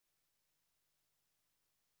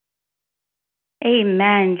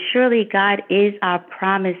Amen. Surely God is our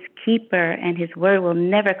promise keeper and his word will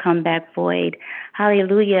never come back void.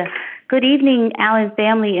 Hallelujah. Good evening, Allen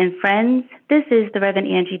family and friends. This is the Reverend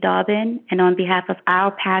Angie Daubon, and on behalf of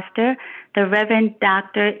our pastor, the Reverend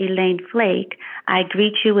Dr. Elaine Flake, I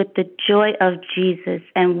greet you with the joy of Jesus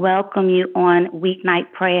and welcome you on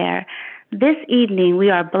weeknight prayer. This evening, we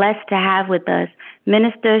are blessed to have with us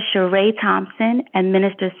Minister Sharre Thompson and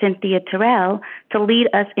Minister Cynthia Terrell to lead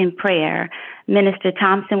us in prayer. Minister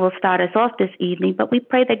Thompson will start us off this evening, but we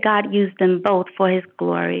pray that God use them both for his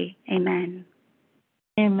glory. Amen.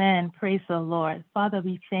 Amen. Praise the Lord. Father,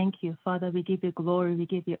 we thank you. Father, we give you glory. We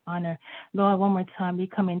give you honor. Lord, one more time, we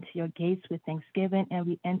come into your gates with thanksgiving and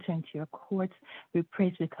we enter into your courts. We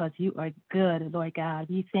praise because you are good, Lord God.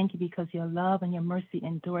 We thank you because your love and your mercy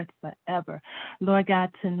endureth forever. Lord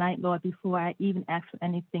God, tonight, Lord, before I even ask for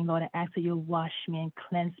anything, Lord, I ask that you wash me and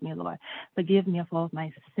cleanse me, Lord. Forgive me of all of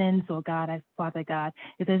my sins, oh God, Father God.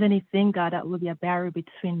 If there's anything, God, that will be a barrier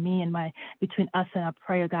between me and between us and our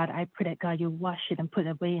prayer, God, I pray that, God, you wash it and put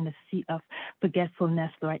it away in the sea of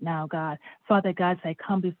forgetfulness right now, God. Father God, as I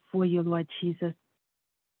come before you, Lord Jesus,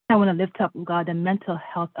 I want to lift up, God, the mental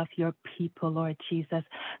health of your people, Lord Jesus.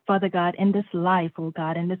 Father God, in this life, oh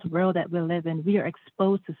God, in this world that we live in, we are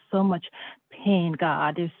exposed to so much pain,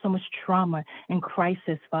 God. There's so much trauma and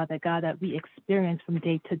crisis, Father God, that we experience from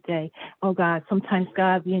day to day. Oh God, sometimes,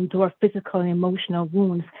 God, we endure physical and emotional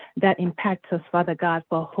wounds that impact us, Father God,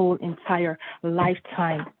 for a whole entire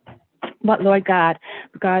lifetime. But Lord God,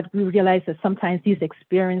 we realize that sometimes these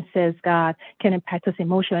experiences, God, can impact us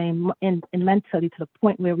emotionally and mentally to the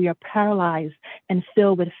point where we are paralyzed and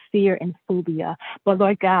filled with fear and phobia. But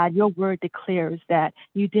Lord God, your word declares that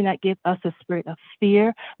you did not give us a spirit of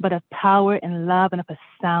fear, but of power and love and of a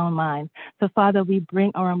sound mind. So Father, we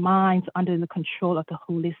bring our minds under the control of the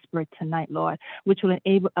Holy Spirit tonight, Lord, which will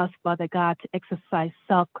enable us, Father God, to exercise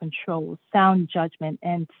self-control, sound judgment,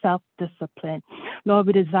 and self-discipline. Lord,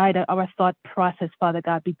 we desire that our thought process, Father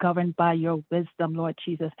God, be governed by your wisdom, Lord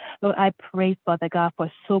Jesus. Lord, I pray, Father God, for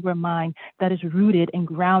a sober mind that is rooted and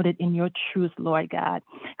grounded in your truth, Lord God.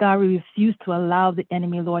 God, we refuse to allow the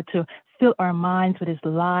enemy, Lord, to fill our minds with his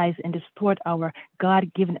lies and distort our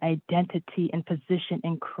God-given identity and position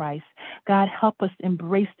in Christ. God, help us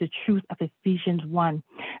embrace the truth of Ephesians 1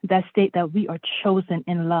 that state that we are chosen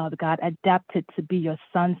in love, God, adapted to be your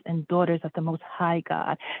sons and daughters of the Most High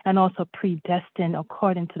God, and also predestined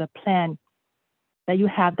according to the plan that you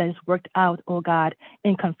have that is worked out, oh God,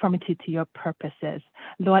 in conformity to your purposes.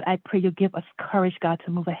 Lord, I pray you give us courage, God,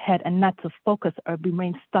 to move ahead and not to focus or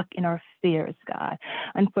remain stuck in our fears, God.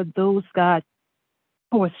 And for those, God,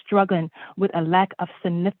 who are struggling with a lack of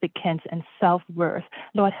significance and self-worth.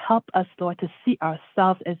 Lord, help us, Lord, to see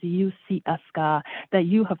ourselves as you see us, God, that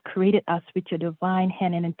you have created us with your divine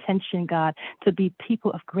hand and intention, God, to be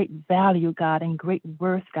people of great value, God, and great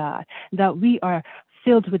worth, God, that we are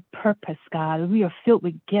filled with purpose, God. We are filled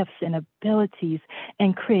with gifts and abilities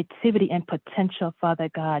and creativity and potential, Father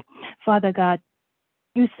God. Father God,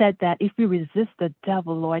 you said that if we resist the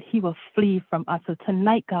devil, Lord, he will flee from us. So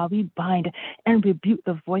tonight, God, we bind and rebuke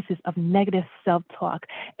the voices of negative self-talk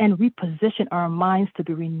and reposition our minds to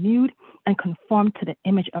be renewed and conformed to the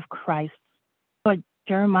image of Christ. Lord,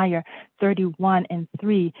 Jeremiah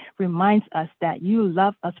 31:3 reminds us that you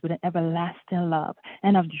love us with an everlasting love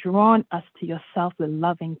and have drawn us to yourself with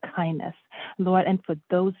loving kindness. Lord, and for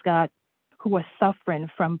those, God, who are suffering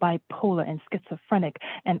from bipolar and schizophrenic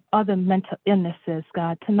and other mental illnesses,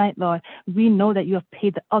 God. Tonight, Lord, we know that you have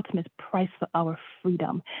paid the ultimate price for our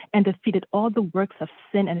freedom and defeated all the works of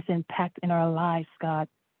sin and its impact in our lives, God.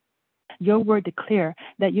 Your word declare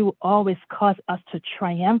that you will always cause us to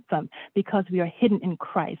triumph because we are hidden in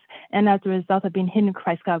Christ. And as a result of being hidden in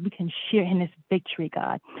Christ, God, we can share in his victory,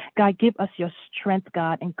 God. God, give us your strength,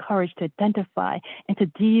 God, and courage to identify and to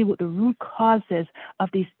deal with the root causes of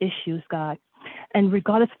these issues, God. And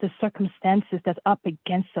regardless of the circumstances that's up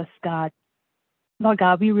against us, God, Lord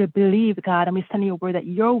God, we will believe, God, and we send your word that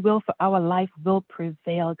your will for our life will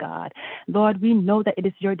prevail, God. Lord, we know that it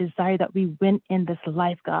is your desire that we win in this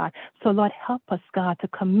life, God. So, Lord, help us, God, to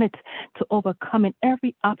commit to overcoming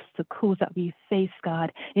every obstacle that we face,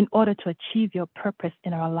 God, in order to achieve your purpose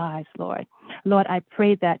in our lives, Lord. Lord, I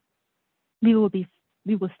pray that we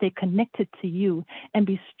will stay connected to you and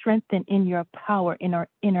be strengthened in your power in our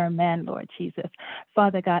inner man, Lord Jesus.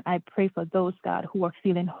 Father God, I pray for those, God, who are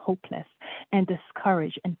feeling hopeless and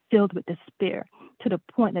discouraged and filled with despair to the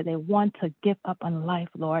point that they want to give up on life,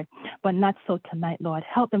 Lord, but not so tonight, Lord.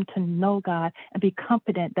 Help them to know, God, and be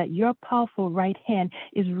confident that your powerful right hand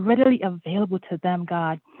is readily available to them,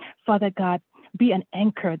 God. Father God, be an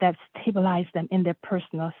anchor that stabilize them in their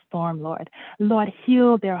personal storm, Lord. Lord,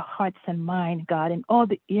 heal their hearts and mind, God, in all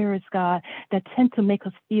the areas, God, that tend to make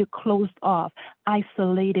us feel closed off,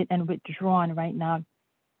 isolated, and withdrawn right now.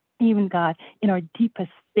 Even God, in our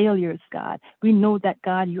deepest failures, God, we know that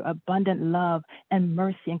God, your abundant love and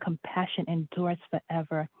mercy and compassion endures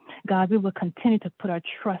forever. God, we will continue to put our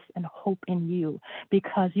trust and hope in you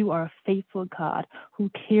because you are a faithful God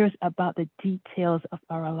who cares about the details of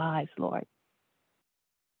our lives, Lord.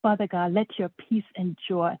 Father God, let your peace and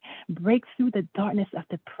joy break through the darkness of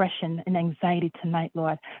depression and anxiety tonight,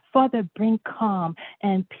 Lord. Father, bring calm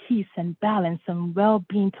and peace and balance and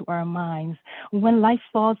well-being to our minds. When life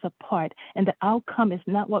falls apart and the outcome is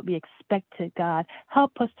not what we expected, God,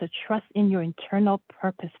 help us to trust in your internal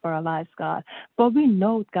purpose for our lives, God. For we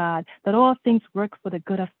know, God, that all things work for the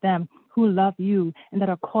good of them who love you and that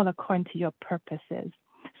are called according to your purposes.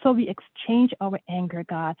 So we exchange our anger,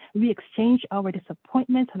 God. We exchange our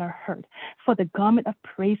disappointment and our hurt for the garment of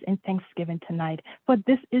praise and thanksgiving tonight. For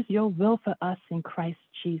this is your will for us in Christ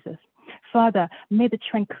Jesus. Father, may the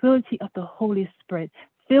tranquility of the Holy Spirit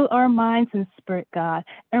fill our minds and spirit, God,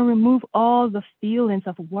 and remove all the feelings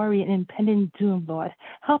of worry and impending doom, Lord.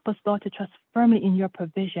 Help us, Lord, to trust firmly in your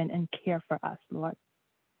provision and care for us, Lord.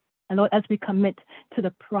 And Lord, as we commit to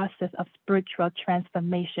the process of spiritual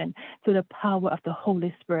transformation through the power of the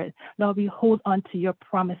Holy Spirit, Lord, we hold on to your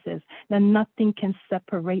promises that nothing can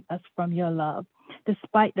separate us from your love.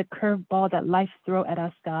 Despite the curveball that life throws at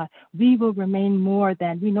us, God, we know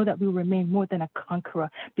that we will remain more than a conqueror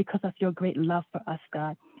because of your great love for us,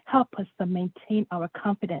 God. Help us to maintain our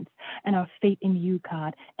confidence and our faith in you,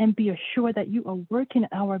 God, and be assured that you are working on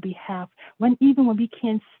our behalf even when we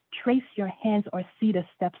can't trace your hands or see the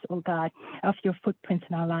steps, oh God, of your footprints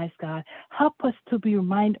in our lives, God. Help us to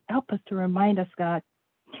remind us, God,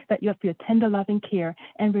 that you have your tender loving care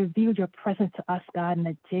and reveal your presence to us, God, on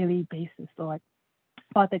a daily basis, Lord.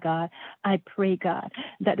 Father God, I pray, God,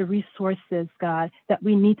 that the resources, God, that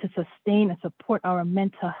we need to sustain and support our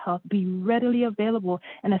mental health be readily available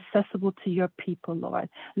and accessible to your people, Lord.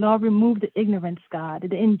 Lord, remove the ignorance, God,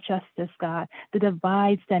 the injustice, God, the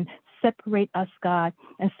divides and separate us, God,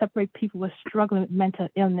 and separate people who are struggling with mental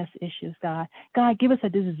illness issues, God. God, give us a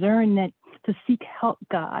discernment to seek help,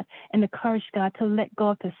 God, and the courage, God, to let go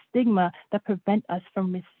of the stigma that prevent us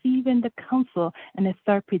from receiving the counsel and the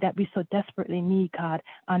therapy that we so desperately need, God,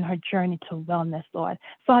 on our journey to wellness, Lord.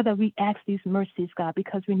 Father, we ask these mercies, God,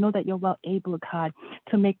 because we know that you're well able, God,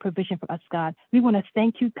 to make provision for us, God. We want to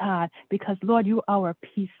thank you, God, because, Lord, you are our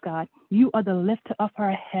peace, God. You are the lifter of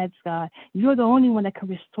our heads, God. You're the only one that can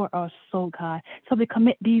restore our soul, God. So we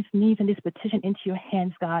commit these needs and this petition into your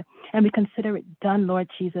hands, God, and we consider it done, Lord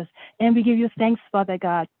Jesus. And we give you thanks, Father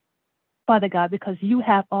God, because you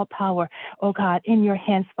have all power, oh God, in your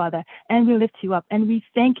hands, Father. And we lift you up and we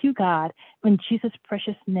thank you, God. In Jesus'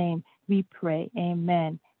 precious name, we pray.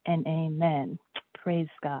 Amen and amen. Praise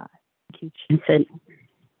God. Thank you, Jesus.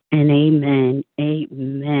 And amen.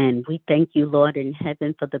 Amen. We thank you, Lord in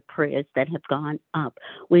heaven, for the prayers that have gone up.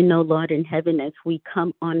 We know, Lord in heaven, as we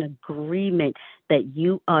come on agreement that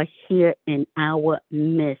you are here in our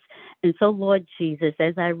midst. And so, Lord Jesus,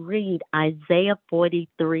 as I read Isaiah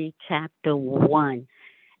 43, chapter 1,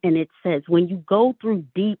 and it says, when you go through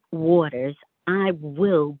deep waters, I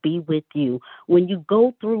will be with you. When you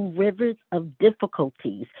go through rivers of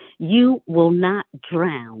difficulties, you will not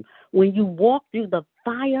drown. When you walk through the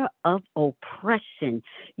fire of oppression,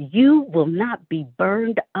 you will not be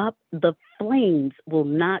burned up. The flames will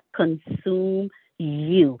not consume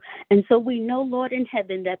you. And so we know, Lord in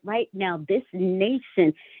heaven, that right now this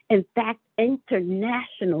nation, in fact,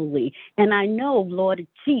 internationally, and I know, Lord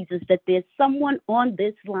Jesus, that there's someone on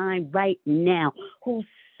this line right now who's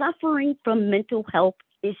suffering from mental health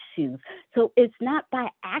issues. So it's not by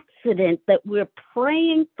accident that we're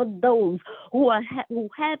praying for those who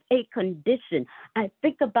have a condition. I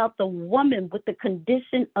think about the woman with the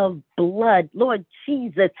condition of blood. Lord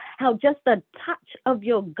Jesus, how just a touch of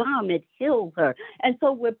your garment healed her. And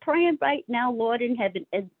so we're praying right now, Lord in heaven,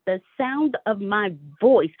 at the sound of my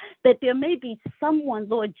voice, that there may be someone,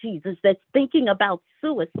 Lord Jesus, that's thinking about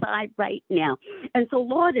suicide right now. And so,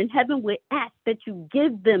 Lord in heaven, we ask that you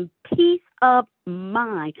give them peace of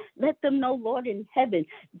mind. Let them know, Lord in heaven,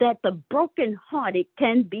 that the brokenhearted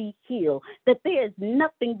can be healed, that there is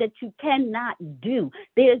nothing that you cannot do.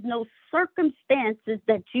 There is no circumstances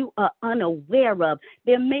that you are unaware of.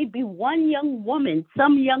 There may be one young woman,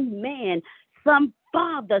 some young man, some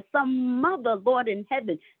father, some mother, Lord in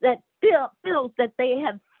heaven, that feels that they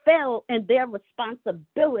have fail in their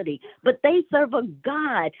responsibility, but they serve a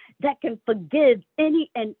God that can forgive any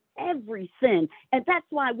and every sin. And that's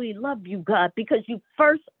why we love you, God, because you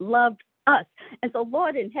first loved us. And so,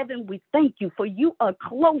 Lord in heaven, we thank you, for you are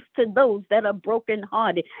close to those that are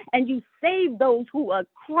brokenhearted, and you save those who are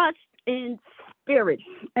crushed in spirit.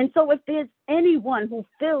 And so if there's anyone who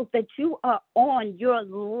feels that you are on your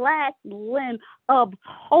last limb of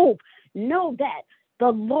hope, know that the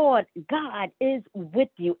Lord God is with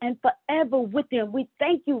you and forever with you. And we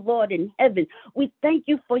thank you, Lord in heaven. We thank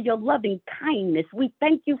you for your loving kindness. We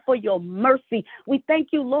thank you for your mercy. We thank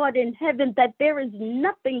you, Lord in heaven, that there is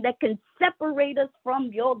nothing that can separate us from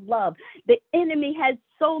your love. The enemy has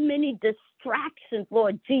so many distractions,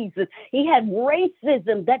 Lord Jesus. He had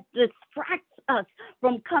racism that distracts us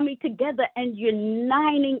from coming together and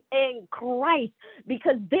uniting in Christ,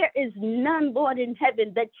 because there is none, Lord in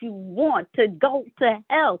heaven, that you want to go to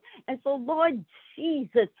hell. And so, Lord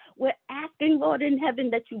Jesus, we're asking, Lord in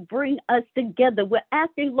heaven, that you bring us together. We're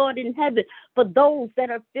asking, Lord in heaven, for those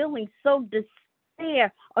that are feeling so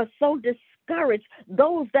despair or so discouraged,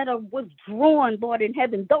 those that are withdrawn, Lord in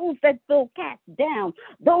heaven, those that feel cast down,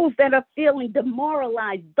 those that are feeling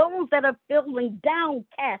demoralized, those that are feeling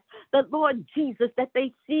downcast, that Lord Jesus, that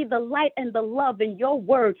they see the light and the love in your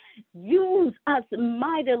word. Use us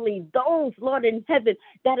mightily, those, Lord in heaven,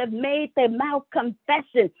 that have made their mouth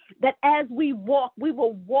confession, that as we walk, we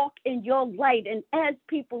will walk in your light. And as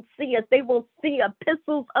people see us, they will see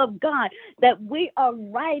epistles of God, that we are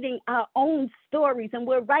writing our own stories, and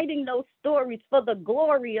we're writing those stories for the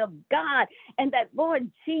glory of God. And that, Lord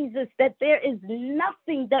Jesus, that there is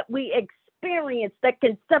nothing that we experience that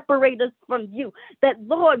can separate us from you. That,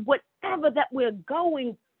 Lord, whatever that we're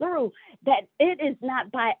going through, that it is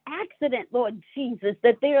not by accident, Lord Jesus,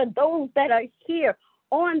 that there are those that are here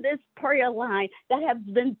on this prayer line that have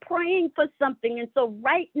been praying for something. And so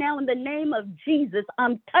right now, in the name of Jesus,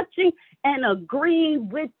 I'm touching and agreeing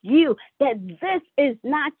with you that this is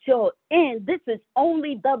not your end. This is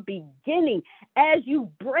only the beginning. As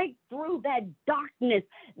you break through that darkness,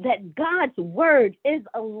 that God's word is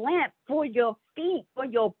a lamp for your feet, for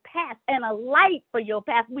your path, and a light for your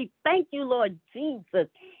path. We thank you, Lord Jesus.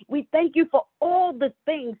 We thank you for all the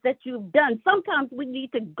things that you've done. Sometimes we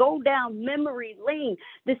need to go down memory lane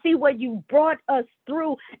to see where you brought us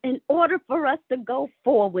through in order for us to go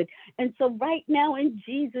forward. And so right now, in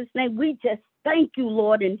Jesus' name, we just thank you,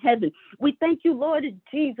 Lord in heaven. We thank you, Lord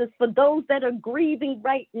Jesus, for those that are grieving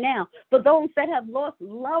right now, for those that have lost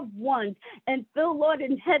loved ones and feel, Lord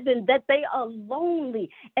in heaven, that they are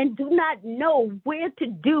lonely and do not know where to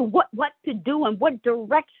do, what to do and what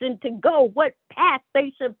direction to go, what path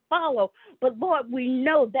they should follow. But Lord, we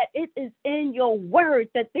know that it is in your word,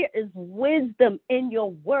 that there is wisdom in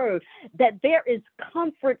your word, that there is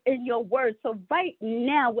comfort in your word. So right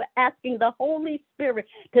now, we're asking the Holy Spirit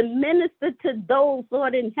to minister to those,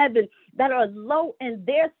 Lord in heaven, that are low in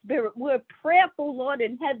their spirit. We're prayerful, Lord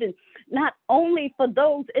in heaven, not only for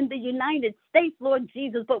those in the United States, Lord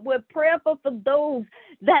Jesus, but we're prayerful for those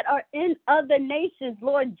that are in other nations,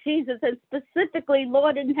 Lord Jesus, and specifically,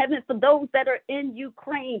 Lord in heaven, for those that are in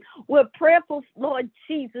Ukraine. We're prayerful, Lord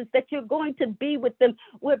Jesus, that you're going to be with them.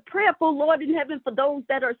 We're prayerful, Lord in heaven, for those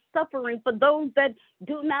that are suffering, for those that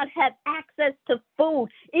do not have access to food.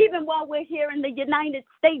 Even while we're here in the United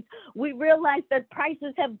States, we realize that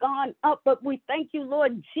prices have gone up, but we thank you,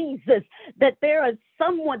 Lord Jesus, that there is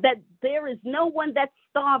no one that's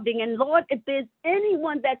starving. And Lord, if there's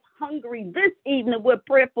anyone that's hungry this evening, we're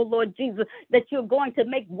prayerful, Lord Jesus, that you're going to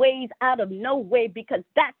make ways out of no way, because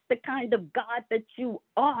that's the kind of God that you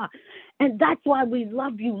are. And that's why we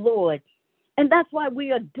love you, Lord. And that's why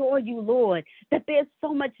we adore you, Lord, that there's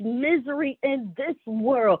so much misery in this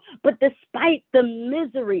world. But despite the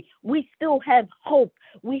misery, we still have hope.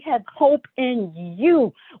 We have hope in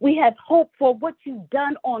you. We have hope for what you've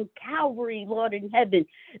done on Calvary, Lord in heaven,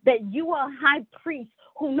 that you are high priest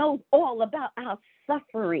who knows all about our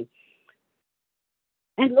suffering.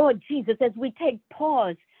 And Lord Jesus, as we take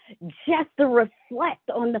pause just to reflect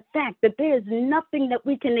on the fact that there is nothing that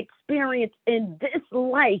we can experience in this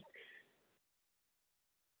life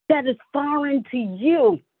that is foreign to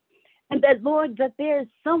you, and that, Lord, that there is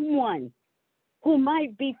someone who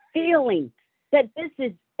might be feeling that this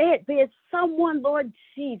is it. There's someone, Lord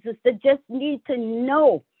Jesus, that just needs to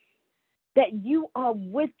know that you are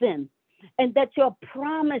with them and that your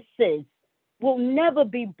promises will never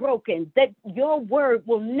be broken, that your word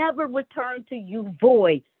will never return to you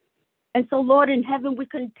void. And so, Lord in heaven, we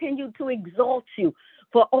continue to exalt you.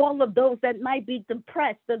 For all of those that might be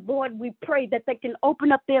depressed, the Lord, we pray that they can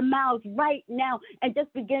open up their mouths right now and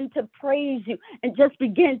just begin to praise you and just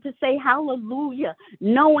begin to say hallelujah,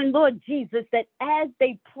 knowing, Lord Jesus, that as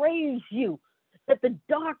they praise you, that the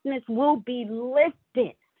darkness will be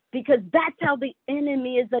lifted, because that's how the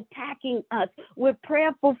enemy is attacking us. We're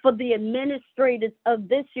prayerful for the administrators of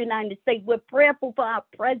this United States. We're prayerful for our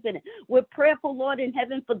president. We're prayerful, Lord in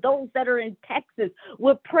heaven, for those that are in Texas.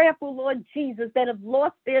 We're prayerful, Lord Jesus, that have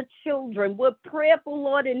lost their children. We're prayerful,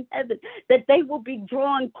 Lord in heaven, that they will be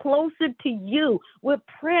drawn closer to you. We're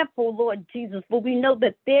prayerful, Lord Jesus, for we know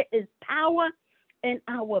that there is power in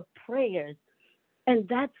our prayers. And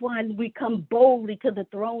that's why we come boldly to the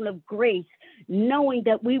throne of grace, knowing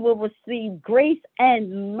that we will receive grace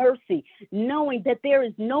and mercy, knowing that there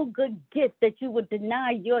is no good gift that you would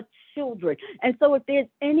deny your children. And so if there's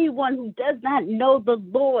anyone who does not know the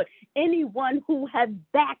Lord, anyone who has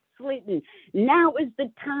backslidden, now is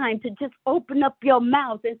the time to just open up your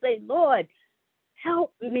mouth and say, Lord,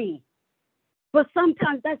 help me. But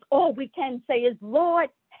sometimes that's all we can say is, Lord,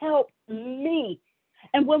 help me.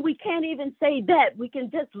 And when we can't even say that, we can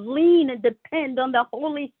just lean and depend on the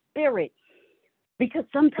Holy Spirit, because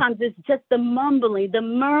sometimes it's just the mumbling, the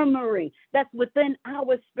murmuring that's within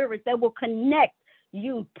our spirit that will connect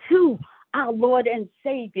you to our Lord and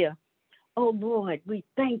Savior. Oh, Lord, we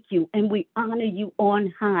thank you and we honor you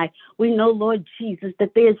on high. We know, Lord Jesus,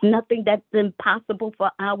 that there's nothing that's impossible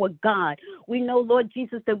for our God. We know, Lord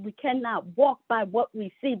Jesus, that we cannot walk by what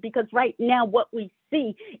we see, because right now what we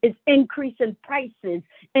see is increase in prices,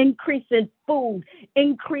 increase in food,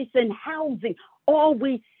 increase in housing. All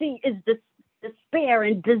we see is despair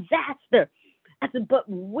and disaster. I said, but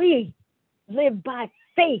we live by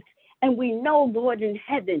faith, and we know, Lord in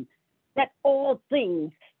heaven, that all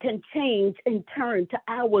things can change and turn to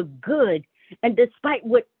our good. And despite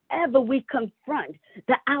whatever we confront,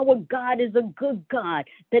 that our God is a good God,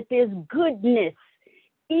 that there's goodness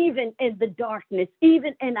even in the darkness,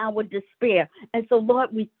 even in our despair. And so, Lord,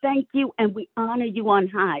 we thank you and we honor you on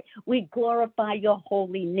high. We glorify your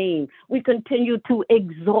holy name. We continue to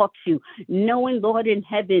exalt you, knowing, Lord in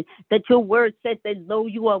heaven, that your word says that, lo,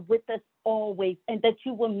 you are with us always, and that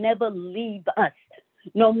you will never leave us,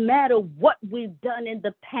 no matter what we've done in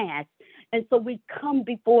the past. And so we come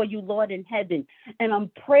before you, Lord in heaven, and I'm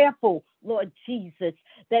prayerful, Lord Jesus,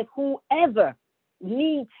 that whoever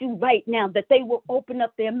needs you right now, that they will open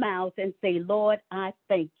up their mouths and say, Lord, I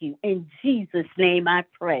thank you. In Jesus' name I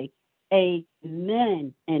pray.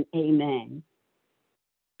 Amen and amen.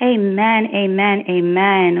 Amen, amen,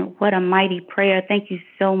 amen. What a mighty prayer. Thank you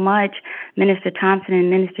so much, Minister Thompson and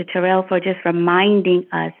Minister Terrell, for just reminding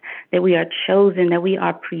us that we are chosen, that we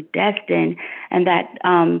are predestined, and that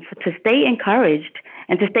to stay encouraged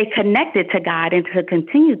and to stay connected to God and to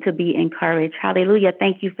continue to be encouraged. Hallelujah.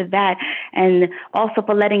 Thank you for that. And also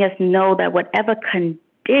for letting us know that whatever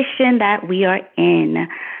condition that we are in,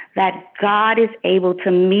 that God is able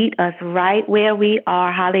to meet us right where we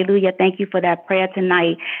are. Hallelujah. Thank you for that prayer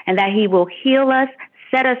tonight. And that he will heal us,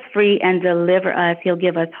 set us free, and deliver us. He'll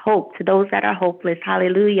give us hope to those that are hopeless.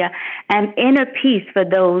 Hallelujah. And inner peace for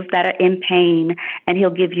those that are in pain. And he'll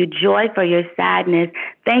give you joy for your sadness.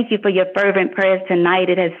 Thank you for your fervent prayers tonight.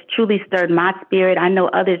 It has truly stirred my spirit. I know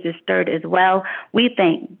others are stirred as well. We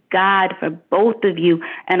thank God for both of you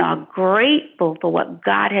and are grateful for what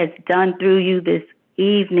God has done through you this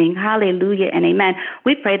evening. Hallelujah and amen.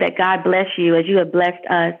 We pray that God bless you as you have blessed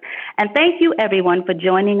us. And thank you, everyone, for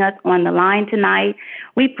joining us on the line tonight.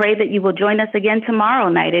 We pray that you will join us again tomorrow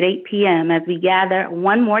night at 8 p.m. as we gather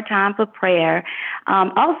one more time for prayer.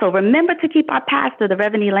 Also, remember to keep our pastor, the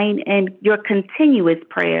Reverend Elaine, in your continuous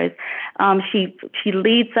prayers. She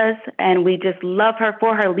leads us, and we just love her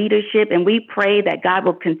for her leadership, and we pray that God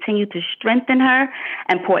will continue to strengthen her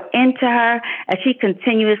and pour into her as she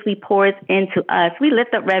continuously pours into us. We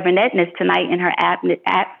lift up Reverend Edna tonight in her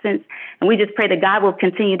absence, and we just pray that God will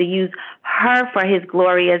continue to use her for his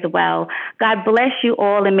glory as well. God bless you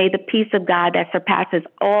all, and may the peace of God that surpasses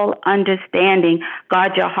all understanding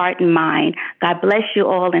guard your heart and mind. God bless you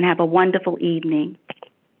all, and have a wonderful evening.